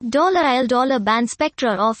$IL band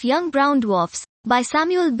spectra of young brown dwarfs, by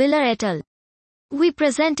Samuel Biller et al. We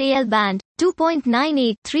present AL band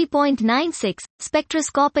 2.98 3.96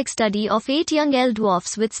 spectroscopic study of 8 young L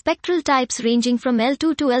dwarfs with spectral types ranging from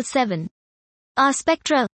L2 to L7. Our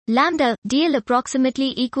spectra, lambda, DL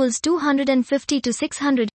approximately equals 250 to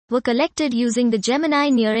 600, were collected using the Gemini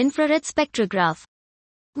near-infrared spectrograph.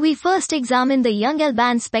 We first examine the young L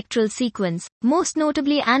band spectral sequence, most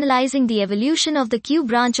notably analyzing the evolution of the Q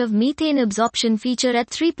branch of methane absorption feature at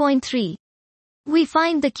 3.3. We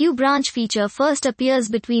find the Q branch feature first appears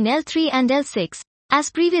between L3 and L6, as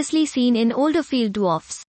previously seen in older field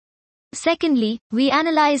dwarfs. Secondly, we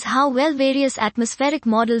analyze how well various atmospheric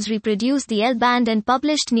models reproduce the L band and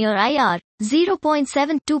published near IR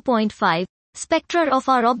 0.7-2.5 spectra of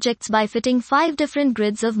our objects by fitting 5 different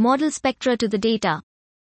grids of model spectra to the data.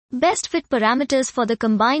 Best fit parameters for the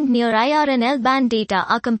combined near IR and L band data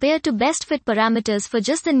are compared to best fit parameters for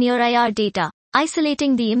just the near IR data,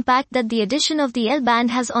 isolating the impact that the addition of the L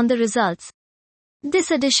band has on the results.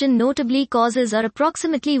 This addition notably causes a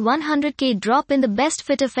approximately 100K drop in the best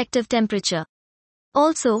fit effective temperature.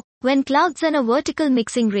 Also, when clouds and a vertical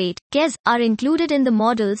mixing rate, KES, are included in the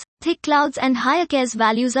models, thick clouds and higher KES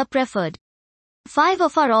values are preferred. 5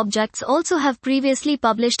 of our objects also have previously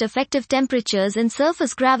published effective temperatures and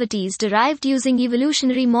surface gravities derived using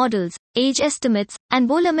evolutionary models, age estimates, and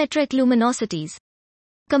bolometric luminosities.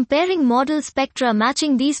 Comparing model spectra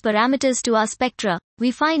matching these parameters to our spectra, we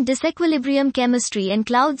find disequilibrium chemistry and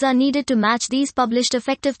clouds are needed to match these published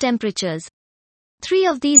effective temperatures. 3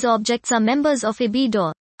 of these objects are members of a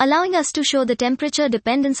B-DOR, allowing us to show the temperature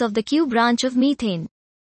dependence of the Q branch of methane.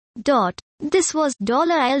 This was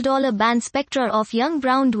 $IL band spectra of young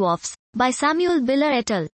brown dwarfs, by Samuel Biller et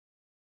al.